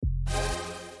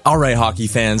All right, hockey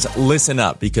fans, listen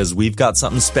up because we've got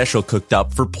something special cooked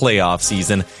up for playoff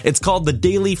season. It's called the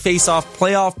Daily Face-Off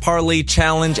Playoff Parlay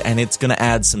Challenge, and it's going to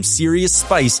add some serious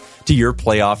spice to your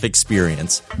playoff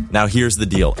experience. Now, here's the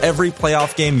deal. Every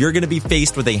playoff game, you're going to be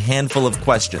faced with a handful of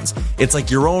questions. It's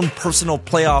like your own personal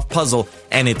playoff puzzle,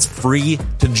 and it's free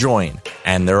to join.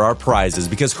 And there are prizes,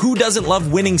 because who doesn't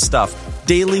love winning stuff?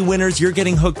 Daily winners, you're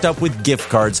getting hooked up with gift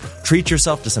cards. Treat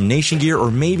yourself to some Nation gear or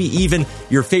maybe even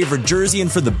your favorite jersey.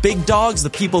 And for the big dogs, the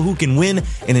people who can win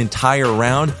an entire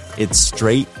round, it's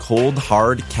straight, cold,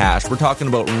 hard cash. We're talking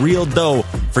about real dough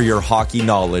for your hockey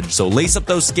knowledge. So lace up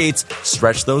those skates,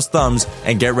 stretch those thumbs,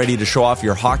 and get ready to show off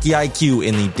your hockey IQ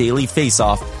in the Daily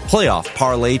Face-Off Playoff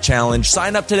Parlay Challenge.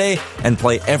 Sign up today and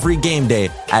play every game day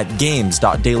at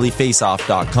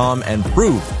games.dailyfaceoff.com and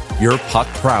prove your puck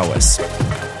prowess.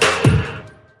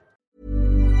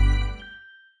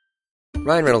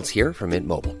 Ryan Reynolds here from Mint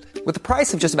Mobile. With the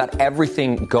price of just about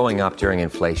everything going up during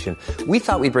inflation, we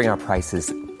thought we'd bring our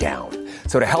prices down.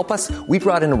 So to help us, we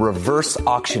brought in a reverse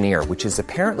auctioneer, which is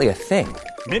apparently a thing.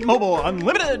 Mint Mobile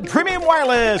Unlimited Premium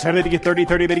Wireless. How to get 30,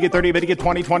 30, bit to get 30, bit to get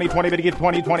 20, 20, 20, bit to get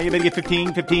 20, 20, bit to get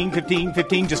 15, 15, 15,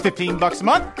 15, just $15 a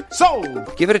month?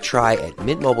 Sold! Give it a try at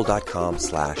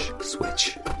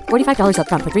mintmobile.com/switch. $45 up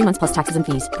front for 3 months plus taxes and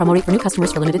fees. Promo rate for new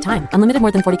customers for limited time. Unlimited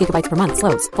more than 40 gigabytes per month.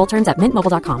 Slows full terms at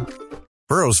mintmobile.com.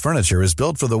 Burrow's furniture is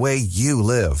built for the way you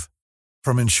live.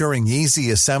 From ensuring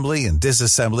easy assembly and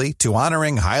disassembly to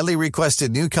honoring highly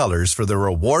requested new colors for their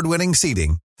award-winning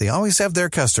seating, they always have their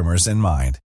customers in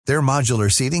mind. Their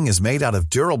modular seating is made out of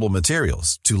durable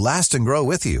materials to last and grow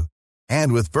with you.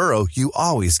 And with Burrow, you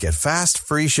always get fast,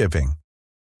 free shipping.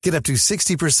 Get up to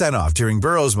 60% off during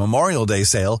Burrow's Memorial Day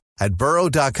sale at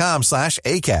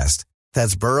burrow.com/ACAST.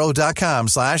 That's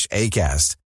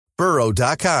burrow.com/ACAST.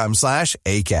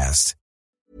 burrow.com/ACAST.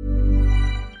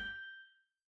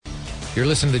 You're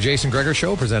listening to the Jason Greger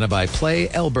Show, presented by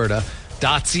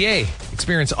PlayAlberta.ca.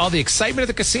 Experience all the excitement of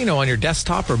the casino on your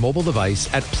desktop or mobile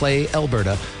device at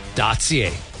PlayAlberta.ca.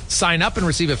 Sign up and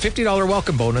receive a $50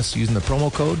 welcome bonus using the promo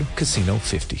code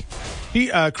Casino50.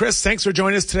 Hey, Chris, thanks for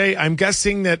joining us today. I'm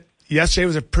guessing that yesterday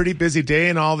was a pretty busy day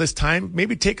and all this time.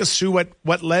 Maybe take us through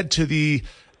what led to the,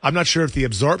 I'm not sure if the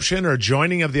absorption or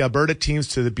joining of the Alberta teams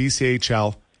to the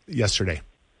BCHL yesterday.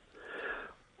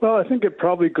 Well, I think it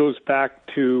probably goes back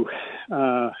to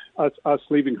us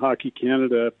leaving Hockey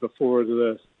Canada before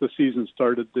the season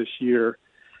started this year.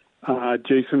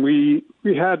 Jason, we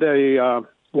had a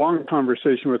long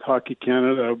conversation with Hockey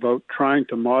Canada about trying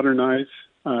to modernize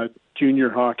junior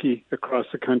hockey across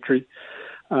the country,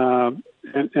 and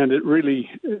it really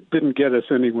didn't get us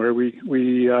anywhere. We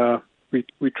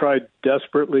tried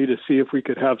desperately to see if we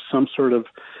could have some sort of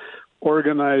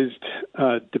organized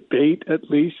debate, at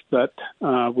least, that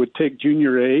would take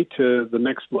Junior A to the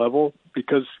next level,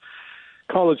 because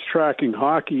college tracking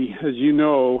hockey, as you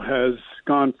know, has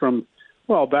gone from,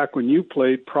 well, back when you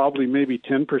played, probably maybe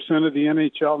 10% of the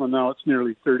NHL, and now it's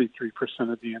nearly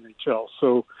 33% of the NHL.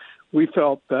 So we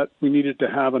felt that we needed to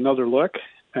have another look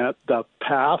at the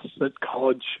path that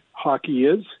college hockey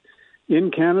is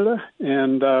in Canada,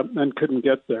 and couldn't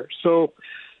get there. So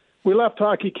we left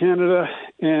Hockey Canada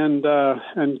and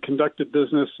conducted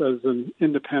business as an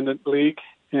independent league.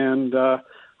 And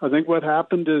I think what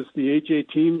happened is the AJ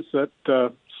teams that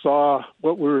saw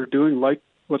what we were doing liked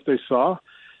what they saw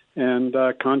and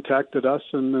contacted us,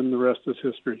 and then the rest is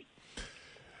history.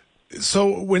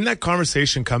 So when that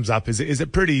conversation comes up, is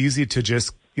it pretty easy to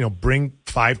just bring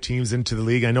 5 teams into the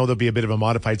league? I know there'll be a bit of a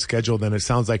modified schedule than it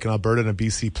sounds like in Alberta and a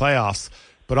BC playoffs.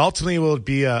 But ultimately, will it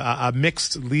be a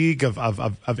mixed league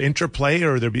of interplay,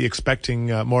 or they'll be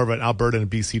expecting more of an Alberta and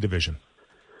BC division?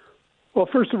 Well,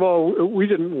 first of all, we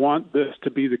didn't want this to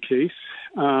be the case.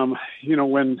 When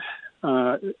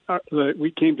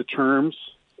we came to terms,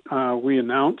 we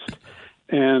announced,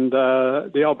 and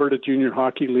the Alberta Junior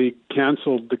Hockey League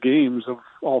canceled the games of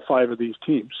all 5 of these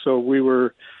teams. So we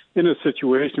were in a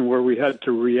situation where we had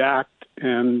to react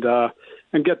and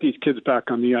get these kids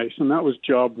back on the ice, and that was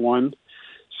job one.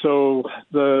 So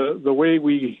the way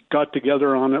we got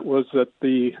together on it was that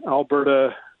the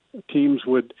Alberta teams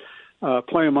would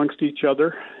play amongst each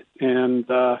other and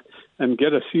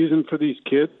get a season for these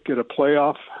kids, get a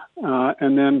playoff,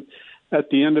 and then at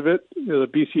the end of it, the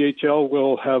BCHL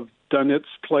will have done its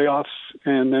playoffs,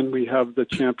 and then we have the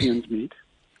champions meet.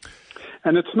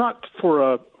 And it's not for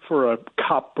a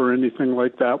cup or anything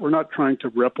like that. We're not trying to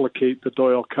replicate the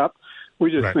Doyle Cup.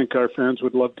 We just think our fans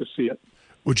would love to see it.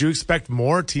 Would you expect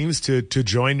more teams to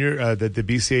join your the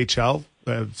BCHL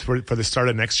for the start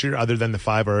of next year, other than the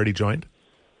 5 already joined?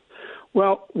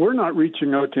 Well, we're not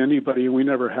reaching out to anybody. We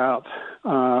never have.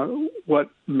 what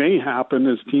may happen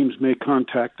is teams may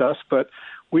contact us, but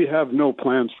we have no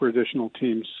plans for additional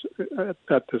teams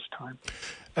at this time.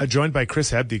 Joined by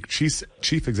Chris Hebb, the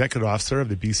Chief Executive Officer of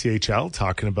the BCHL,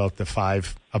 talking about the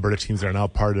 5 Alberta teams that are now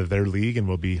part of their league and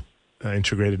will be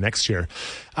integrated next year.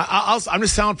 I'm going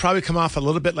to probably come off a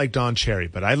little bit like Don Cherry,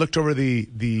 but I looked over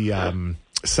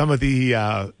some of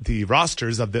the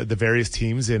rosters of the various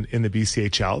teams in the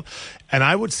BCHL, and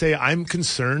I would say I'm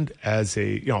concerned as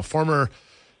a former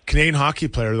Canadian hockey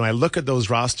player. When I look at those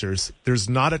rosters, there's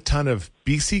not a ton of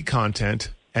BC content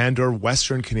and or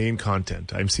Western Canadian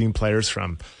content. I'm seeing players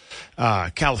from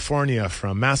California,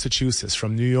 from Massachusetts,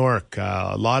 from New York,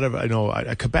 a lot of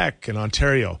Quebec and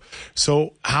Ontario.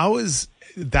 So how is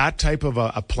that type of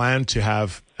a plan to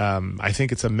have? I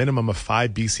think it's a minimum of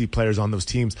 5 BC players on those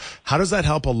teams. How does that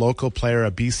help a local player,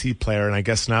 a BC player, and I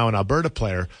guess now an Alberta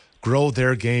player grow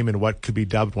their game in what could be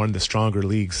dubbed one of the stronger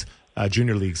leagues,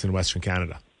 junior leagues in Western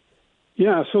Canada?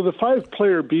 Yeah, so the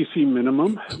 5-player BC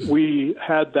minimum, we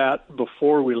had that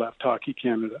before we left Hockey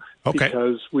Canada,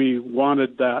 because we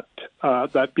wanted that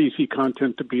BC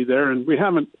content to be there, and we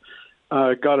haven't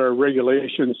got our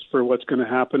regulations for what's going to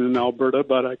happen in Alberta,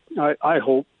 but I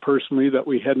hope personally that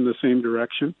we head in the same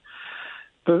direction.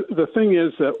 The thing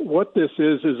is that what this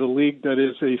is a league that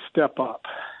is a step up.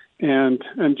 And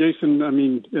Jason, I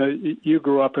mean, you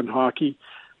grew up in hockey.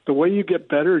 The way you get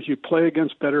better is you play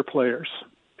against better players.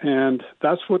 And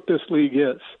that's what this league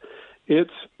is.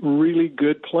 It's really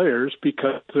good players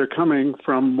because they're coming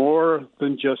from more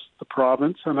than just the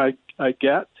province. And I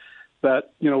get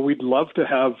that, we'd love to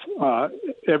have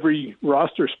every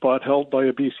roster spot held by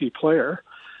a BC player,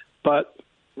 but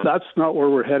that's not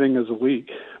where we're heading as a league.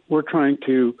 We're trying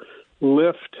to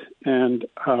lift and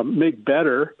make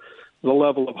better the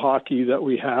level of hockey that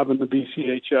we have in the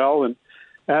BCHL, and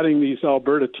adding these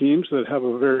Alberta teams that have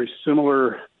a very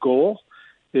similar goal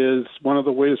is one of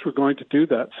the ways we're going to do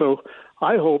that. So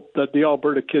I hope that the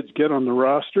Alberta kids get on the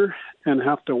roster and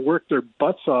have to work their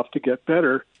butts off to get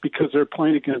better because they're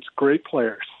playing against great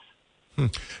players.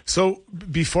 So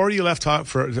before you left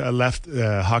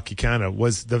Hockey Canada,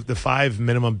 was the 5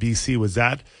 minimum BC, was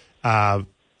that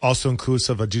also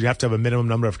inclusive of, did you have to have a minimum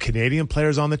number of Canadian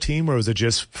players on the team, or was it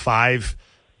just 5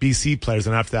 BC players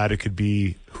and after that it could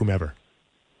be whomever?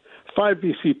 5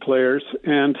 BC players,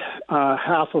 and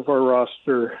half of our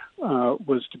roster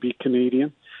was to be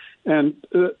Canadian. And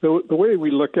the way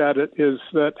we look at it is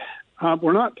that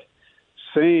we're not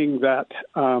saying that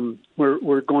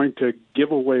we're going to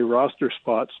give away roster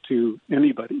spots to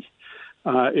anybody.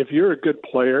 If you're a good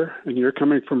player and you're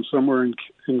coming from somewhere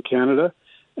in Canada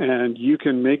and you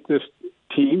can make this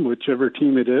team, whichever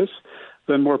team it is,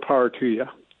 then more power to you.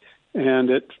 And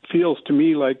it feels to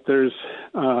me like there's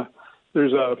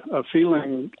a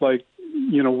feeling like,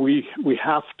 we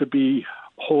have to be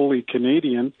wholly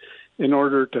Canadian in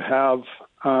order to have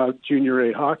junior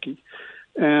A hockey.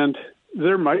 And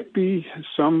there might be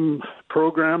some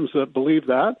programs that believe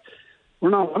that. We're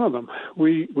not one of them.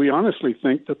 We honestly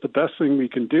think that the best thing we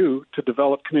can do to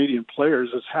develop Canadian players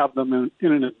is have them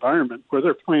in an environment where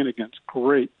they're playing against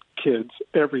great kids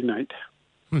every night.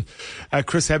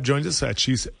 Chris Hebb joins us.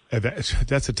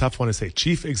 That's a tough one to say.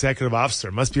 Chief Executive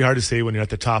Officer. Must be hard to say when you're at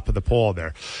the top of the poll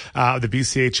there. The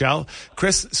BCHL.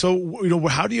 Chris, so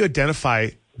how do you identify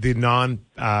the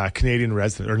non-Canadian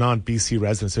resident or non-BC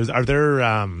residents? Are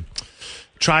there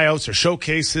tryouts or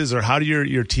showcases, or how do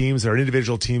your teams or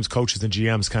individual teams, coaches and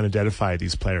GMs kind of identify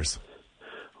these players?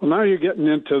 Well, now you're getting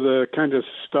into the kind of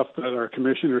stuff that our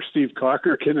commissioner, Steve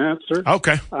Cocker, can answer.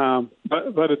 Okay.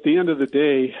 But at the end of the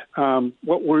day,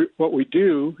 what we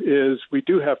do is we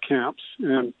do have camps,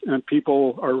 and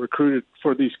people are recruited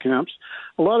for these camps.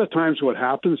 A lot of times what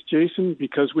happens, Jason,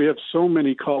 because we have so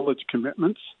many college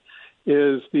commitments,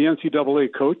 is the NCAA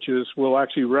coaches will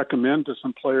actually recommend to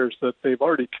some players that they've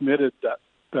already committed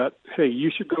that, hey,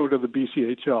 you should go to the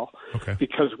BCHL,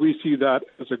 because we see that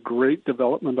as a great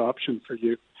development option for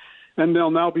you. And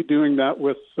they'll now be doing that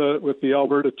with the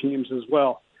Alberta teams as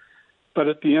well. But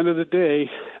at the end of the day,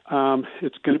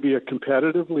 it's going to be a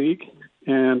competitive league,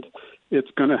 and it's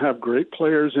going to have great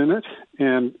players in it.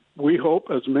 And we hope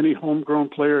as many homegrown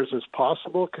players as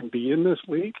possible can be in this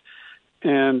league.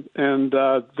 And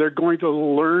they're going to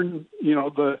learn,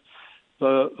 the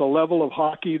level of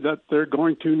hockey that they're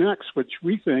going to next, which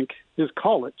we think is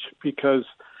college, because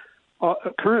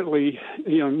currently,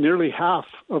 nearly half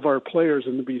of our players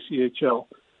in the BCHL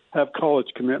have college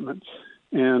commitments.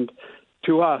 And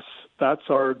to us, that's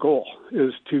our goal,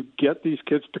 is to get these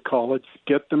kids to college,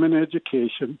 get them an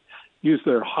education, use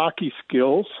their hockey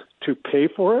skills to pay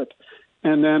for it.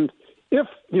 And then if,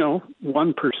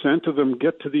 1% of them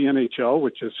get to the NHL,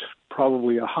 which is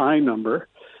probably a high number.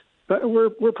 But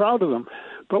we're proud of them.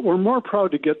 But we're more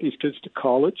proud to get these kids to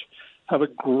college, have a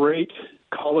great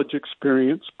college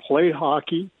experience, play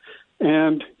hockey,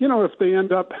 and, you know, if they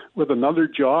end up with another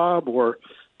job or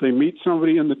they meet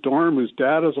somebody in the dorm whose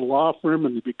dad has a law firm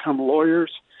and they become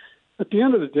lawyers, at the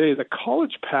end of the day, the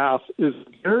college path is a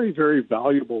very, very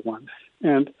valuable one.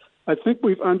 And I think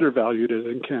we've undervalued it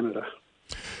in Canada.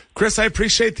 Chris, I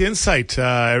appreciate the insight.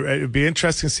 It'd be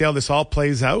interesting to see how this all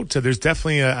plays out. There's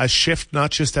definitely a shift, not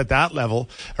just at that level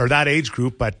or that age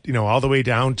group, but, you know, all the way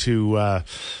down to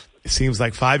it seems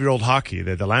like 5-year-old hockey.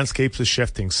 The landscape is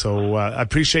shifting. So I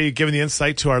appreciate you giving the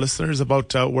insight to our listeners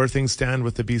about where things stand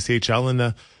with the BCHL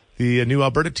and the new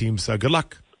Alberta teams. Good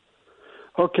luck.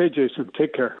 Okay, Jason.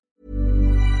 Take care.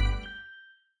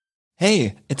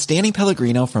 Hey, it's Danny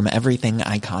Pellegrino from Everything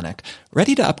Iconic.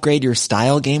 Ready to upgrade your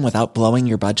style game without blowing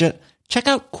your budget? Check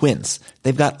out Quince.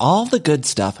 They've got all the good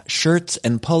stuff, shirts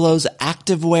and polos,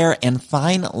 activewear, and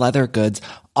fine leather goods,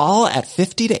 all at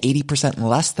 50 to 80%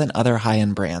 less than other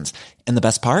high-end brands. And the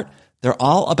best part? They're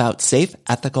all about safe,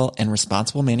 ethical, and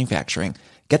responsible manufacturing.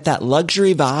 Get that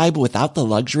luxury vibe without the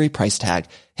luxury price tag.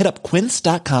 Hit up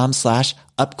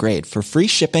quince.com/upgrade for free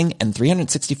shipping and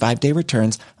 365-day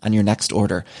returns on your next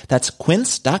order. That's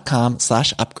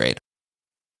quince.com/upgrade.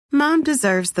 Mom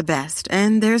deserves the best,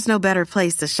 and there's no better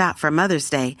place to shop for Mother's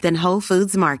Day than Whole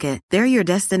Foods Market. They're your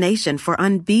destination for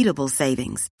unbeatable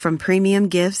savings, from premium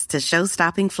gifts to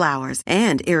show-stopping flowers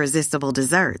and irresistible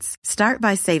desserts. Start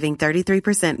by saving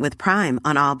 33% with Prime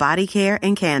on all body care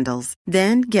and candles.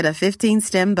 Then get a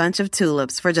 15-stem bunch of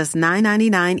tulips for just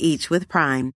 $9.99 each with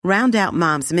Prime. Round out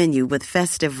Mom's menu with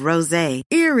festive rosé,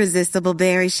 irresistible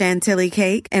berry chantilly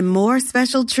cake, and more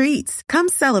special treats. Come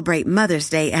celebrate Mother's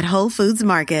Day at Whole Foods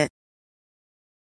Market.